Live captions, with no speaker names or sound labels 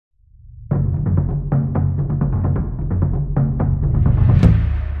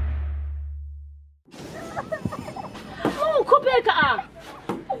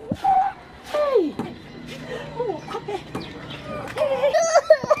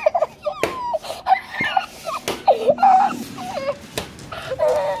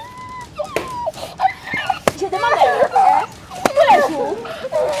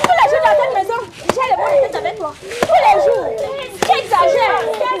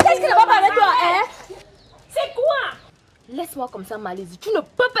laisse-moi comme ça, Malaisie. Tu ne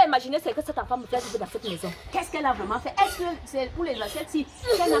peux pas imaginer ce que cette enfant me fait vivre dans cette maison. Qu'est-ce qu'elle a vraiment fait? Est-ce que c'est pour les assiettes, si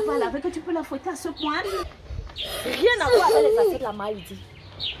elle n'a pas lavé, que tu peux la fouetter à ce point? Rien à voir avec les assiettes, la Malaisie.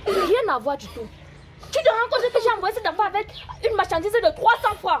 Rien à voir du tout. Tu te rends compte que j'ai envoyé cette enfant avec une marchandise de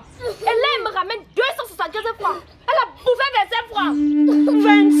 300 francs. Et là, elle me ramène 275 francs. Elle a bouffé 25 francs.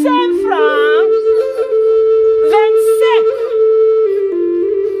 25 francs?